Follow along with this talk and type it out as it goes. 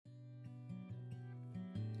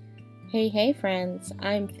Hey, friends,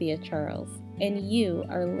 I'm Thea Charles, and you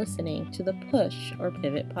are listening to the Push or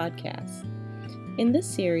Pivot podcast. In this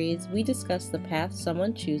series, we discuss the path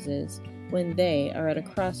someone chooses when they are at a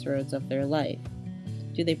crossroads of their life.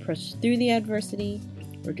 Do they push through the adversity,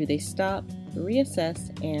 or do they stop,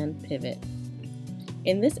 reassess, and pivot?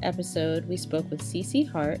 In this episode, we spoke with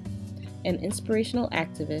Cece Hart, an inspirational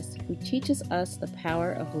activist who teaches us the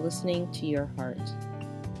power of listening to your heart.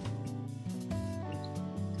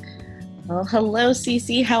 Well, hello,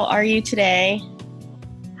 Cece. How are you today?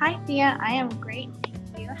 Hi, Thea. I am great.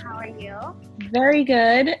 Thank you. How are you? Very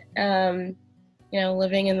good.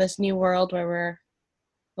 Living in this new world where we're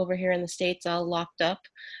over here in the States all locked up,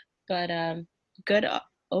 but good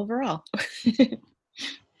overall.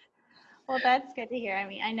 Well, that's good to hear. I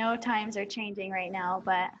mean, I know times are changing right now,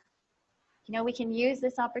 but we can use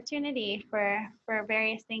this opportunity for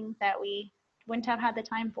various things that we wouldn't have had the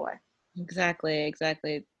time for. Exactly.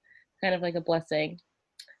 Kind of like a blessing.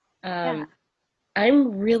 Yeah.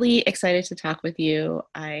 I'm really excited to talk with you.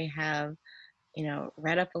 I have,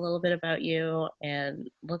 read up a little bit about you and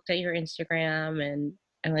looked at your Instagram, and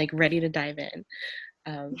I'm like ready to dive in.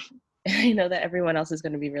 I know that everyone else is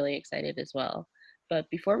going to be really excited as well. But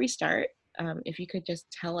before we start, if you could just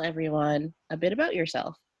tell everyone a bit about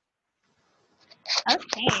yourself.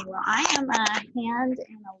 Okay. Well, I am a hand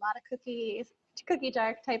in a lot of cookie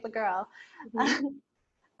jar type of girl. Mm-hmm.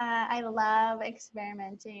 I love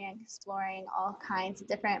experimenting and exploring all kinds of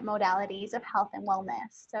different modalities of health and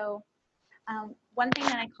wellness. So one thing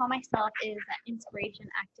that I call myself is an inspiration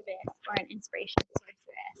activist or an inspiration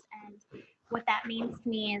sorceress. And what that means to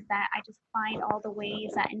me is that I just find all the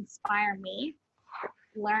ways that inspire me,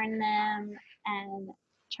 learn them, and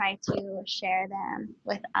try to share them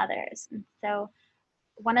with others. And so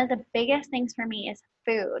one of the biggest things for me is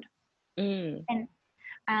food. Mm.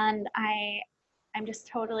 And I'm just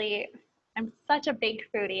totally I'm such a big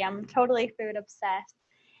foodie. I'm totally food obsessed.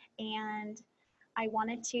 And I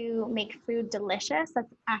wanted to make food delicious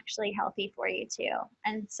that's actually healthy for you too.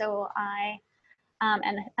 And so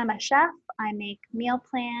and I'm a chef. I make meal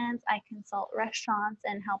plans. I consult restaurants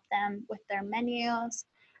and help them with their menus.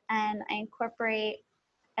 And I incorporate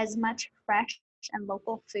as much fresh and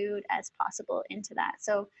local food as possible into that.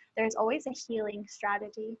 So there's always a healing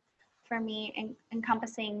strategy for me,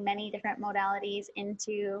 encompassing many different modalities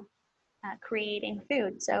into creating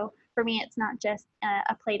food. So for me, it's not just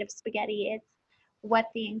a plate of spaghetti, it's what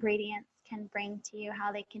the ingredients can bring to you,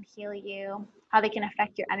 how they can heal you, how they can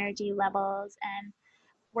affect your energy levels, and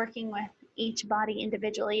working with each body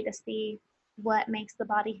individually to see what makes the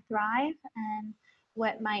body thrive and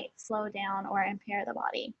what might slow down or impair the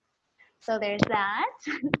body. So there's that.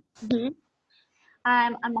 Mm-hmm.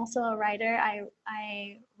 I'm also a writer.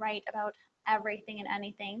 I write about everything and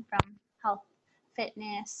anything from health,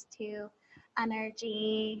 fitness to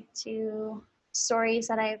energy to stories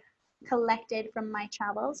that I've collected from my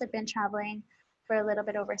travels. I've been traveling for a little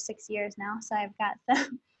bit over 6 years now, so I've got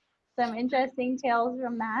some interesting tales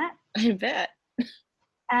from that. I bet.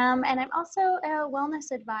 And I'm also a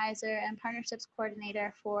wellness advisor and partnerships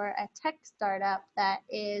coordinator for a tech startup that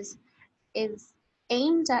is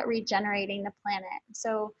aimed at regenerating the planet.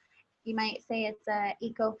 So you might say it's an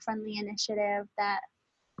eco-friendly initiative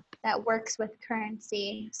that works with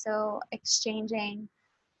currency. So exchanging,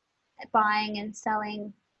 buying and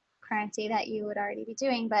selling currency that you would already be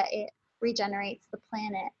doing, but it regenerates the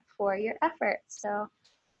planet for your efforts. So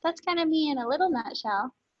that's kind of me in a little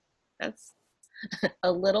nutshell. That's a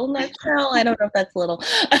little nutshell. I don't know if that's little.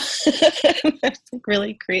 That's like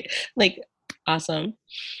really great, like awesome.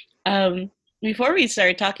 Um, Before we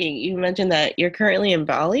start talking, you mentioned that you're currently in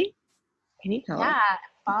Bali. Can you tell us? Yeah,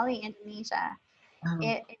 Bali, Indonesia. Oh.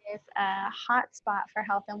 It is a hot spot for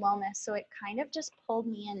health and wellness. So it kind of just pulled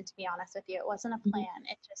me in, to be honest with you. It wasn't a Mhm. plan.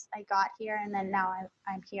 I got here and then now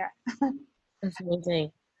I'm here. That's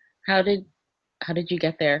amazing. How did how did you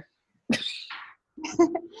get there?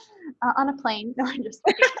 On a plane. No, I'm just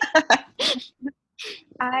kidding.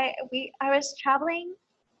 I was traveling.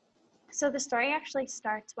 So the story actually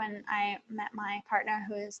starts when I met my partner,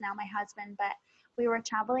 who is now my husband, but we were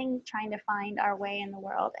traveling trying to find our way in the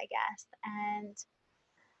world, I guess. And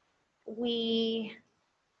we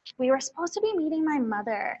we were supposed to be meeting my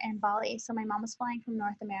mother in Bali. So my mom was flying from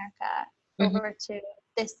North America Mhm. over to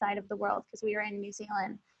this side of the world because we were in New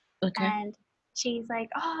Zealand. Okay. And she's like,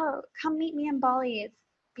 "Oh, come meet me in Bali. It's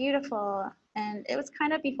beautiful." And it was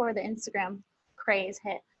kind of before the Instagram craze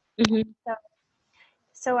hit. Hmm. So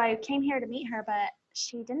so I came here to meet her, but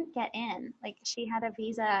she didn't get in. Like she had a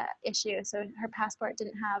visa issue, so her passport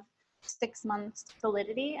didn't have 6 months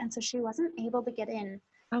validity, and so she wasn't able to get in.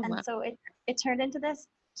 Oh And wow. so it turned into this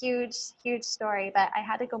huge, huge story, but I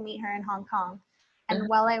had to go meet her in Hong Kong. Uh-huh. And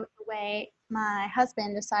while I was away, my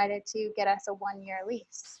husband decided to get us a 1-year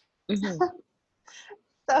lease. Mhm.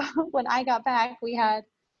 So when I got back, we had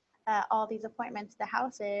all these appointments to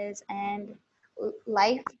houses, and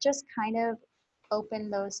life just kind of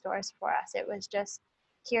opened those doors for us. It was just,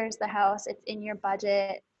 here's the house, it's in your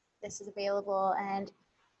budget, this is available, and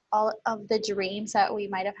all of the dreams that we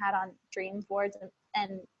might have had on dream boards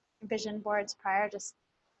and vision boards prior just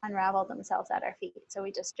unraveled themselves at our feet. So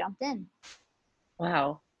we just jumped in.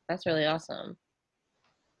 Wow, that's really awesome.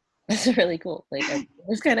 That's really cool. Like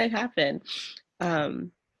this kind of happened.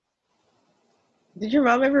 Um, did your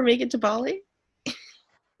mom ever make it to Bali?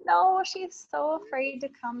 No, she's so afraid to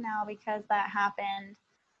come now because that happened.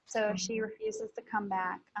 So she refuses to come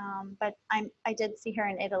back. But I did see her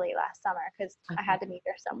in Italy last summer because I Okay, had to meet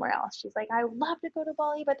her somewhere else. She's like, I would love to go to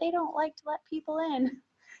Bali, but they don't like to let people in.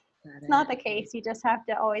 got It's it. not the case. You just have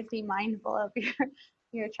to always be mindful of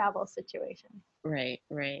your travel situation. Right,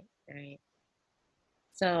 right, right.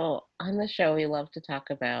 So on the show, we love to talk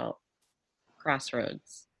about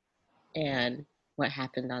crossroads and what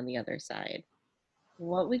happened on the other side.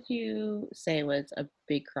 What would you say was a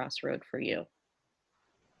big crossroad for you?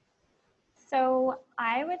 So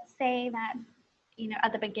I would say that,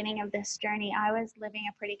 at the beginning of this journey, I was living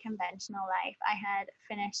a pretty conventional life. I had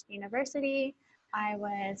finished university, I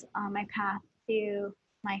was on my path to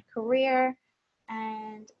my career,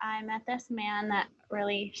 and I met this man that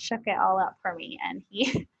really shook it all up for me. And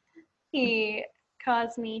he he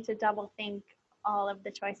caused me to double think all of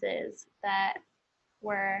the choices that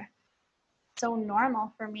were so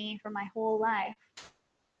normal for me for my whole life.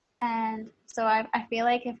 And so I feel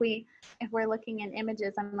like if we're looking in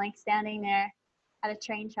images, I'm like standing there at a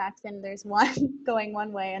train tracks, and there's one going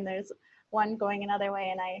one way and there's one going another way,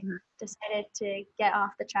 and I Mhm. decided to get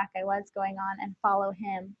off the track I was going on and follow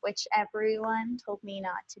him, which everyone told me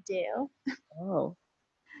not to do. Oh,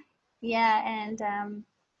 Yeah, and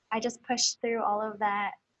I just pushed through all of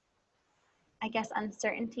that, I guess,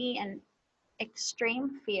 uncertainty and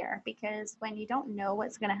extreme fear, because when you don't know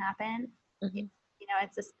what's going to happen, hmm,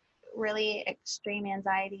 it's this really extreme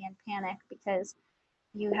anxiety and panic because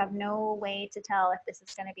you have no way to tell if this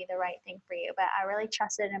is going to be the right thing for you. But I really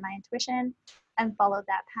trusted in my intuition and followed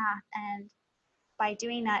that path. And by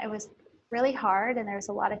doing that, it was really hard, and there was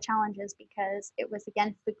a lot of challenges because it was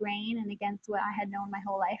against the grain and against what I had known my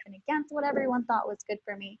whole life and against what everyone thought was good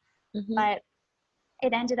for me. hmm, But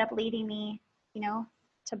it ended up leading me, you know,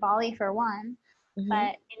 to Bali for one, hmm.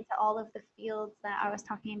 but into all of the fields that I was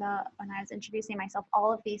talking about when I was introducing myself,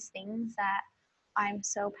 all of these things that I'm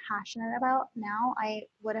so passionate about now, I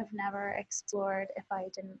would have never explored if I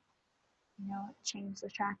didn't, change the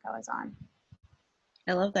track I was on.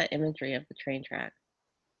 I love that imagery of the train track.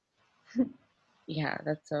 Yeah,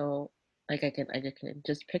 that's so like I can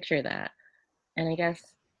just picture that. And I guess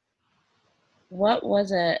what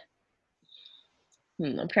was it?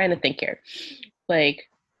 I'm trying to think here. Like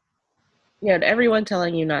you had everyone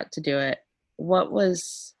telling you not to do it. What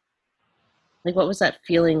was what was that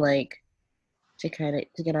feeling like to kind of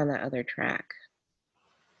to get on that other track?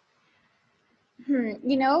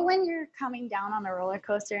 When you're coming down on a roller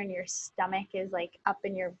coaster and your stomach is like up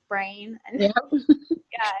in your brain, and Yeah.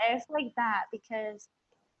 yeah, it's like that because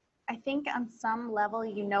I think on some level,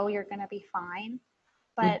 you're going to be fine,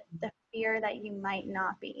 but Mhm. the fear that you might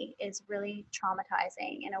not be is really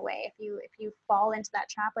traumatizing in a way. If you fall into that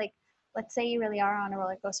trap, like let's say you really are on a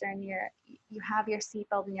roller coaster and you have your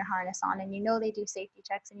seatbelt and your harness on, and they do safety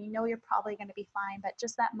checks, and you're probably going to be fine, but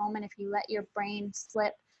just that moment, if you let your brain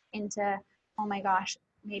slip into, oh my gosh,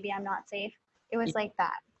 maybe I'm not safe, it was like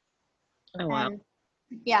that. Oh wow. And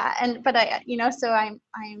yeah, and but so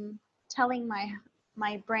I'm telling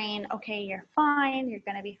my brain, okay, you're fine, you're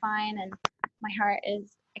gonna be fine, and my heart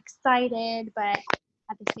is excited, but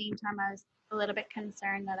at the same time I was a little bit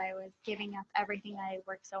concerned that I was giving up everything that I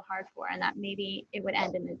worked so hard for, and that maybe it would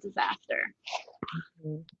end in a disaster.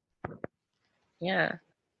 Mhm. Yeah.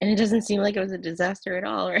 And it doesn't seem like it was a disaster at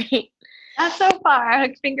all, right? Not so far,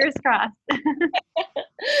 fingers crossed.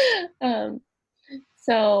 um,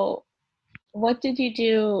 so what did you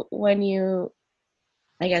do when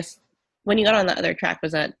I guess, when you got on the other track,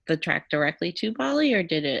 was that the track directly to Bali or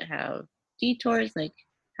did it have detours? Like,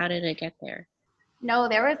 how did it get there? No,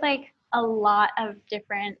 there was like a lot of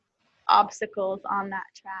different obstacles on that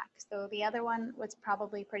track. So the other one was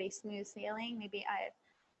probably pretty smooth sailing. Maybe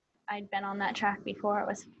I'd been on that track before. It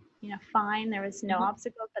was, fine. There was no Mhm,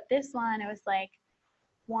 obstacles. But this one, it was like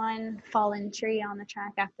one fallen tree on the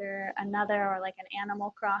track after another, or like an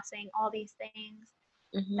animal crossing, all these things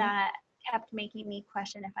mhm, that kept making me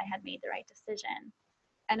question if I had made the right decision.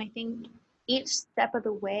 And I think each step of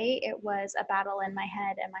the way, it was a battle in my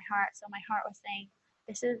head and my heart. So my heart was saying,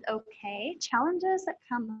 this is okay. Challenges that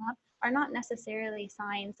come up are not necessarily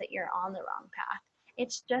signs that you're on the wrong path.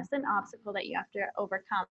 It's just an obstacle that you have to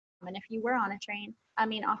overcome. And if you were on a train, I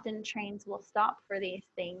mean, often trains will stop for these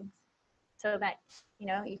things so that,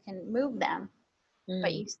 you can move them,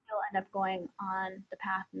 but Mm. you still end up going on the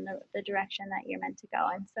path and the direction that you're meant to go.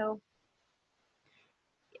 And so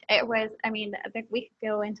it was, I mean, I think we could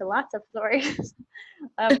go into lots of stories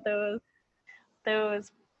of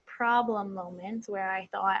those problem moments where I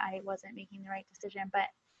thought I wasn't making the right decision. But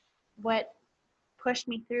what pushed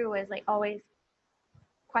me through was like always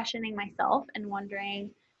questioning myself and wondering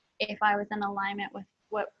if I was in alignment with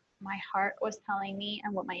what my heart was telling me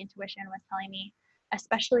and what my intuition was telling me.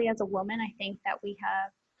 Especially as a woman, I think that we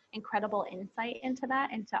have incredible insight into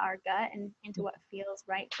that, into our gut and into what feels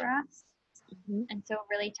right for us. Mm-hmm. And so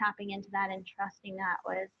really tapping into that and trusting that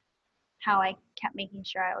was how I kept making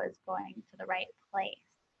sure I was going to the right place.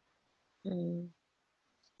 Mm.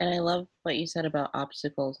 And I love what you said about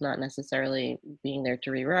obstacles not necessarily being there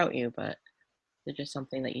to reroute you, but they're just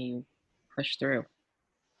something that you push through.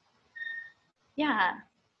 Yeah.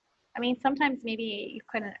 I mean, sometimes maybe you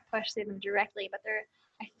couldn't push through them directly, but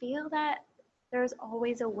I feel that there's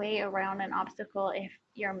always a way around an obstacle if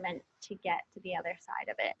you're meant to get to the other side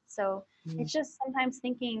of it. So Mm. it's just sometimes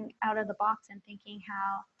thinking out of the box and thinking,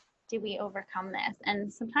 how do we overcome this?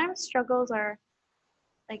 And sometimes struggles are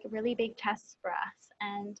like really big tests for us.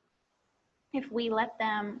 And if we let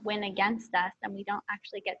them win against us, then we don't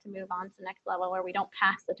actually get to move on to the next level, or we don't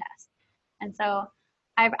pass the test. And so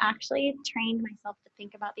I've actually trained myself to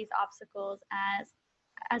think about these obstacles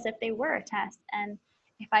as if they were a test. And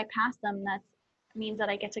if I pass them, that means that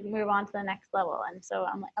I get to move on to the next level. And so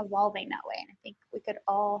I'm like evolving that way. And I think we could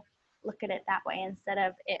all look at it that way. Instead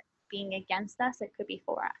of it being against us, it could be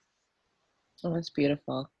for us. Oh, that's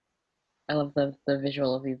beautiful. I love the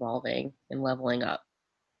visual of evolving and leveling up.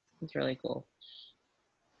 It's really cool.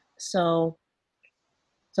 So,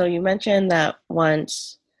 so you mentioned that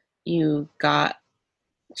once you got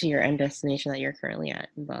to your end destination that you're currently at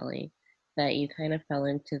in Bali, that you kind of fell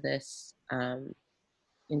into this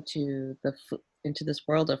into this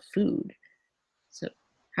world of food. So,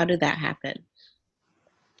 how did that happen?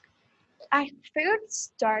 Food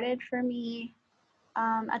started for me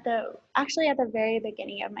at the very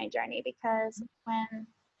beginning of my journey, because when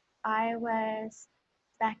I was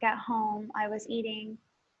back at home, I was eating,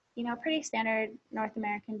 pretty standard North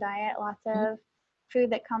American diet, lots Mhm. of food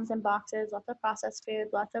that comes in boxes, lots of processed food,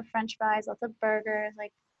 lots of French fries, lots of burgers,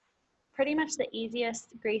 like pretty much the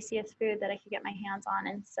easiest, greasiest food that I could get my hands on.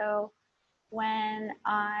 And so when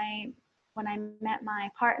I when I met my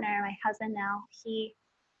partner, my husband now, he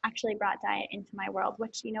actually brought diet into my world,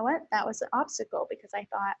 which, you know what, that was an obstacle, because I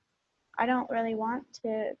thought I don't really want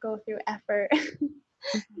to go through effort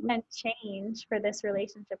Mhm. and change for this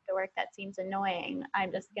relationship to work. That seems annoying.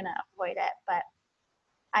 I'm just going to avoid it. But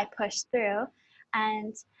I pushed through,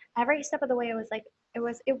 and every step of the way it was like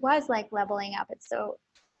it was like leveling up. It's so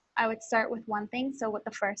I would start with one thing. So what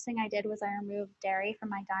the first thing I did was I removed dairy from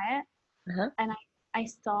my diet, Uh-huh. and I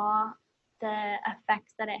saw the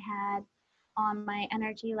effects that it had on my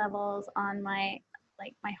energy levels, on my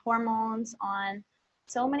hormones, on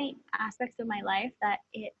so many aspects of my life, that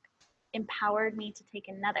it empowered me to take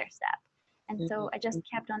another step. And so I just Mhm.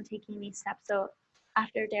 kept on taking these steps. So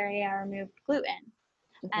after dairy, I removed gluten,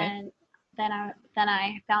 Okay. and then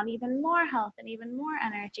I found even more health and even more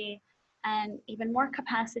energy and even more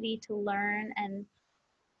capacity to learn, and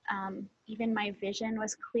even my vision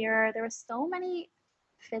was clearer. There was so many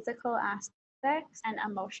physical aspects and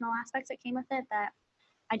emotional aspects that came with it that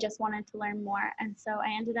I just wanted to learn more. And so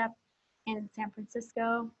I ended up in San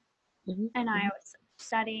Francisco, Mhm. and I was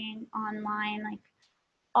studying online, like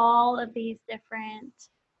all of these different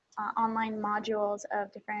online modules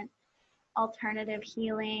of different alternative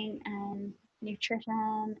healing and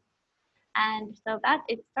nutrition. And so that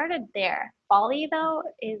it started there. Bali, though,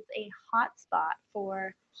 is a hot spot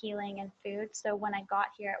for healing and food. So when I got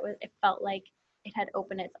here, it felt like it had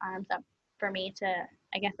opened its arms up for me to,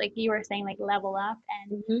 I guess, like you were saying, like level up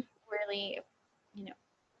and Mhm. really, you know,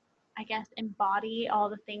 I guess embody all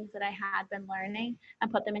the things that I had been learning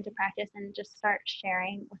and put them into practice, and just start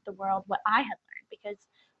sharing with the world what I had learned, because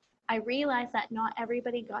I realized that not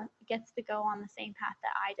everybody gets to go on the same path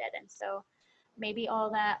that I did. And so maybe all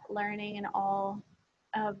that learning and all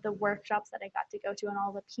of the workshops that I got to go to and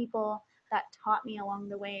all the people that taught me along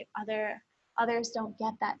the way, others don't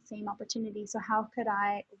get that same opportunity. So how could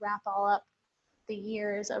I wrap all up the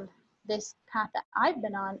years of this path that I've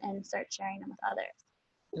been on and start sharing them with others?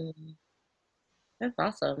 Mhm. That's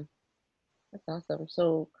awesome. That's awesome.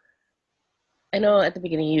 So I know at the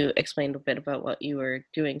beginning you explained a bit about what you were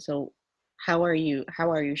doing. So how are you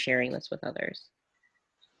sharing this with others?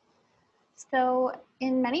 So,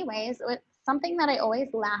 in many ways, something that I always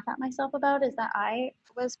laugh at myself about is that I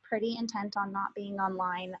was pretty intent on not being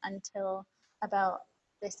online until about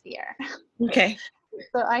this year. Okay.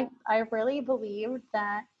 So, I really believed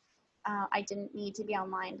that I didn't need to be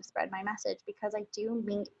online to spread my message because I do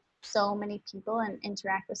meet so many people and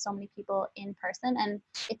interact with so many people in person. And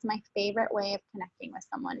it's my favorite way of connecting with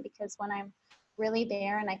someone because when I'm really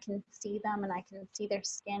there and I can see them and I can see their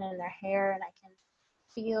skin and their hair and I can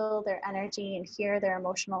feel their energy and hear their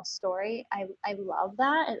emotional story, I love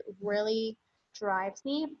that. It really drives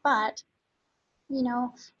me. But you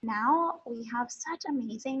know, now we have such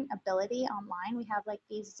amazing ability online. We have like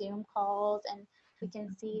these Zoom calls and we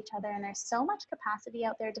can see each other, and there's so much capacity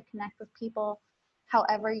out there to connect with people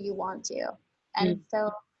however you want to. And Mm.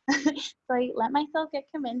 so, so I let myself get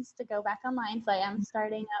convinced to go back online. So I am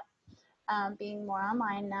starting up being more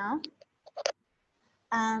online now.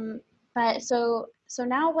 Um, but so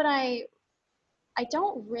now what I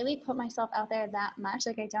don't really put myself out there that much.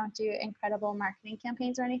 Like I don't do incredible marketing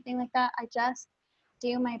campaigns or anything like that. I just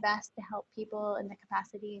do my best to help people in the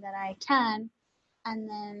capacity that I can. And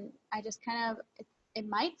then I just kind of, it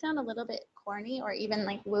might sound a little bit corny or even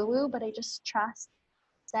like woo woo, but I just trust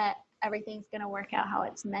that everything's going to work out how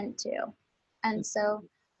it's meant to. And so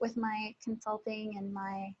with my consulting and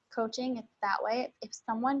my coaching, it's that way. If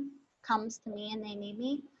someone comes to me and they need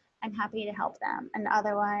me, I'm happy to help them. And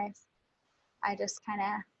otherwise, I just kind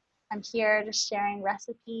of, I'm here just sharing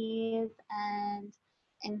recipes and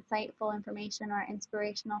insightful information or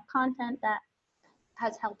inspirational content that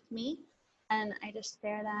has helped me. And I just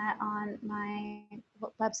share that on my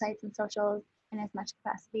websites and socials in as much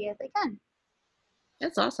capacity as I can.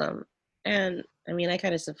 That's awesome. And I mean, I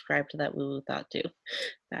kind of subscribe to that woo-woo thought too.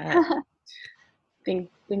 That things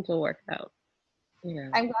will work out. Yeah.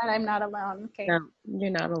 I'm glad I'm not alone. Okay. No, you're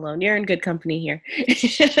not alone. You're in good company here.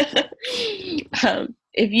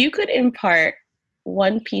 If you could impart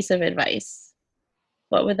one piece of advice,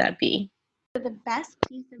 what would that be? So the best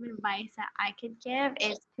piece of advice that I could give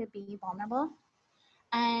is to be vulnerable.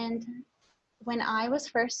 And when I was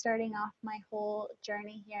first starting off my whole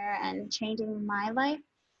journey here and changing my life,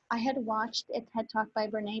 I had watched a TED Talk by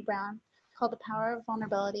Brene Brown called The Power of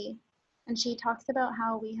Vulnerability. And she talks about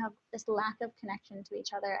how we have this lack of connection to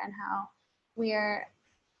each other and how we're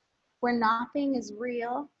we're not being as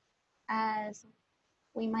real as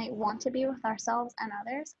we might want to be with ourselves and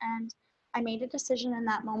others. And I made a decision in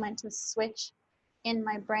that moment to switch in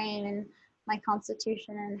my brain and my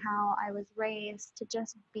constitution and how I was raised to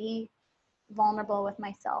just be vulnerable with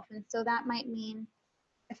myself. And so that might mean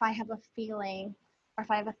if I have a feeling or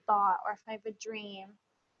if I have a thought or if I have a dream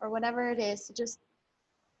or whatever it is, to just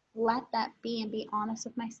let that be and be honest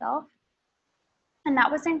with myself. And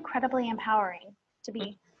that was incredibly empowering to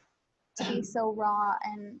be so raw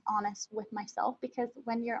and honest with myself, because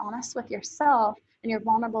when you're honest with yourself and you're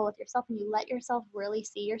vulnerable with yourself and you let yourself really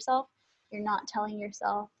see yourself, you're not telling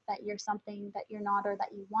yourself that you're something that you're not or that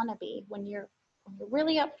you want to be. When you're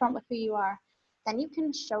really upfront with who you are, then you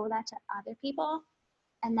can show that to other people,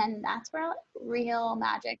 and then that's where real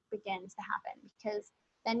magic begins to happen, because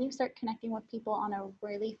then you start connecting with people on a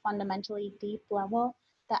really fundamentally deep level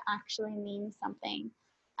that actually means something.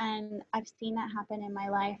 And I've seen that happen in my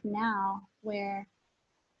life now, where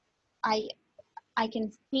I I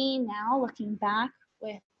can see now, looking back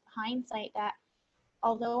with hindsight, that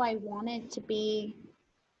although I wanted to be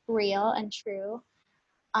real and true,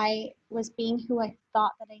 I was being who I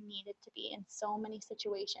thought that I needed to be in so many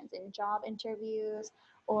situations, in job interviews,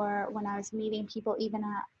 or when I was meeting people, even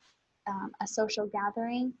at a social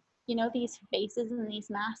gathering. You know, these faces and these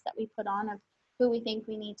masks that we put on of who we think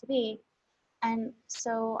we need to be. And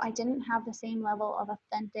so I didn't have the same level of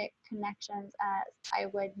authentic connections as I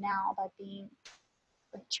would now by being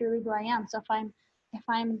like truly who I am. So if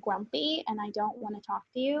I'm grumpy and I don't want to talk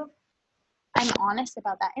to you, I'm honest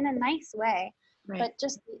about that in a nice way. Right. But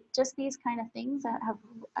just these kind of things that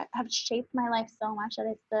have shaped my life so much that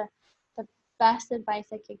it's the best advice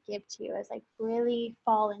I could give to you is like really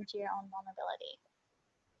fall into your own vulnerability.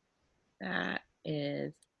 That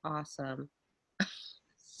is awesome.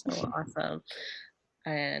 So awesome.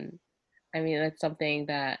 And I mean, that's something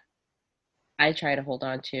that I try to hold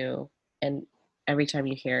on to. And every time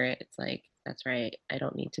you hear it, it's like, that's right. I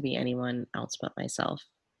don't need to be anyone else but myself.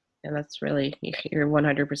 And that's really, you're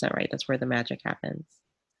 100% right. That's where the magic happens.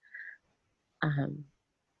 Um,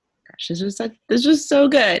 Gosh, this was so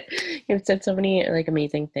good. You've said so many like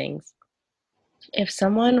amazing things. If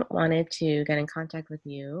someone wanted to get in contact with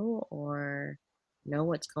you or know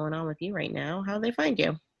what's going on with you right now, how do they find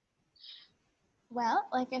you? Well,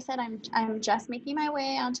 like I said, I'm just making my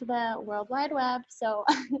way onto the World Wide Web, so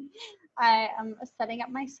I am setting up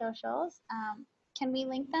my socials. Can we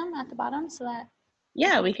link them at the bottom so that Yeah,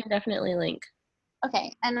 people we can? can definitely link.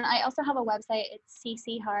 Okay, and I also have a website. It's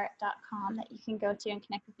cchart.com that you can go to and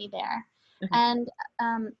connect with me there. Okay. And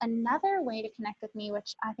another way to connect with me,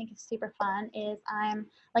 which I think is super fun, is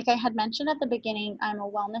like I had mentioned at the beginning, I'm a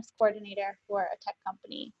wellness coordinator for a tech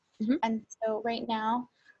company. Hmm. And so right now,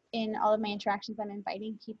 in all of my interactions, I'm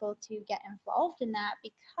inviting people to get involved in that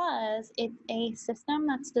because it's a system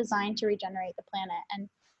that's designed to regenerate the planet. And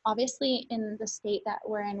obviously, in the state that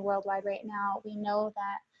we're in worldwide right now, we know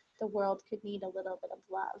that the world could need a little bit of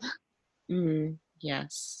love.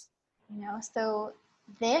 Yes. So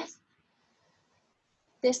this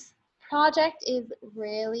this project is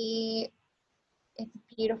really, it's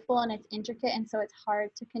beautiful and it's intricate, and so it's hard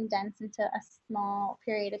to condense into a small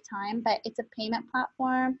period of time, but it's a payment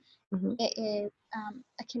platform. Hmm. It is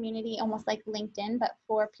a community almost like LinkedIn, but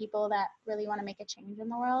for people that really want to make a change in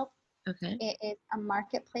the world. Okay. It is a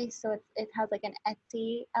marketplace, so it has like an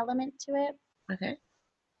Etsy element to it. Okay.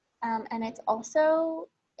 And it's also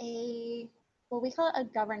a, well, we call it a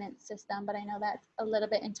governance system, but I know that's a little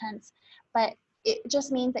bit intense. But it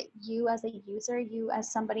just means that you as a user, you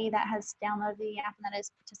as somebody that has downloaded the app and that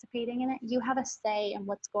is participating in it, you have a say in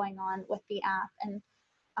what's going on with the app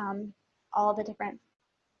and all the different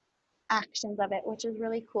actions of it, which is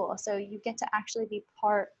really cool. So you get to actually be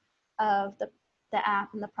part of the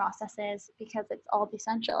app and the processes because it's all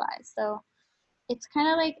decentralized. So it's kind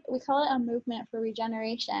of like, we call it a movement for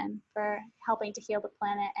regeneration, for helping to heal the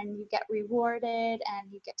planet, and you get rewarded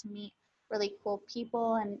and you get to meet really cool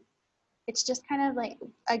people, and it's just kind of like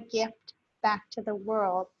a gift back to the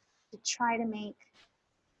world to try to make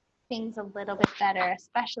things a little bit better,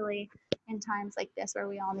 especially in times like this where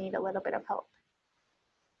we all need a little bit of hope.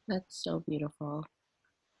 That's so beautiful.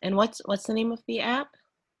 And what's the name of the app?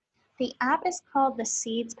 The app is called the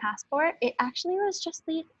Seeds Passport. It actually was just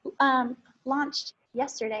launched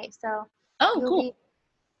yesterday, so Oh, you'll cool. be,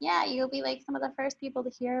 yeah, you'll be like some of the first people to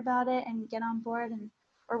hear about it and get on board. And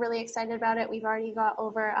we're really excited about it. We've already got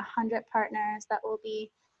over 100 partners that will be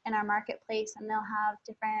in our marketplace, and they'll have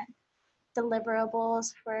different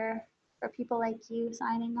deliverables for people like you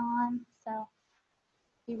signing on. So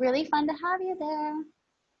it'd be really fun to have you there.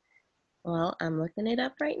 Well, I'm looking it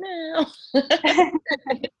up right now.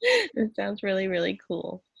 It sounds really, really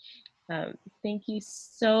cool. Um, Thank you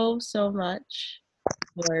so, so much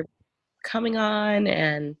for coming on.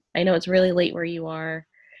 And I know it's really late where you are.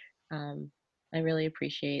 Um, I really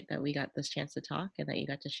appreciate that we got this chance to talk and that you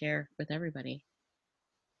got to share with everybody.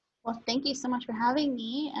 Well, thank you so much for having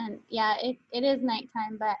me. And yeah, it is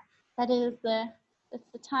nighttime, but that is it's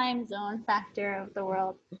the time zone factor of the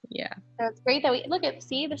world. Yeah, So it's great that we look at,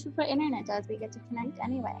 see, this is what internet does. We get to connect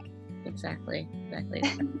anyway. exactly. Exactly.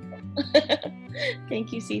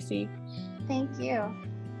 Thank you, Cece. Thank you.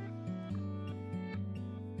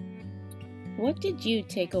 What did you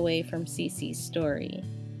take away from Cece's story?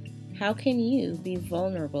 How can you be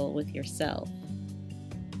vulnerable with yourself?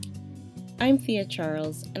 I'm Thea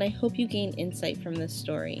Charles, and I hope you gain insight from this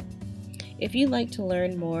story. If you'd like to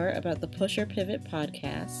learn more about the Push or Pivot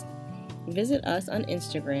podcast, visit us on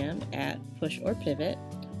Instagram at Push or Pivot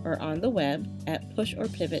or on the web at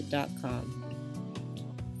pushorpivot.com.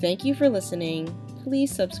 Thank you for listening.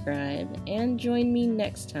 Please subscribe and join me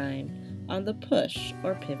next time on the Push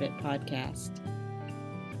or Pivot podcast.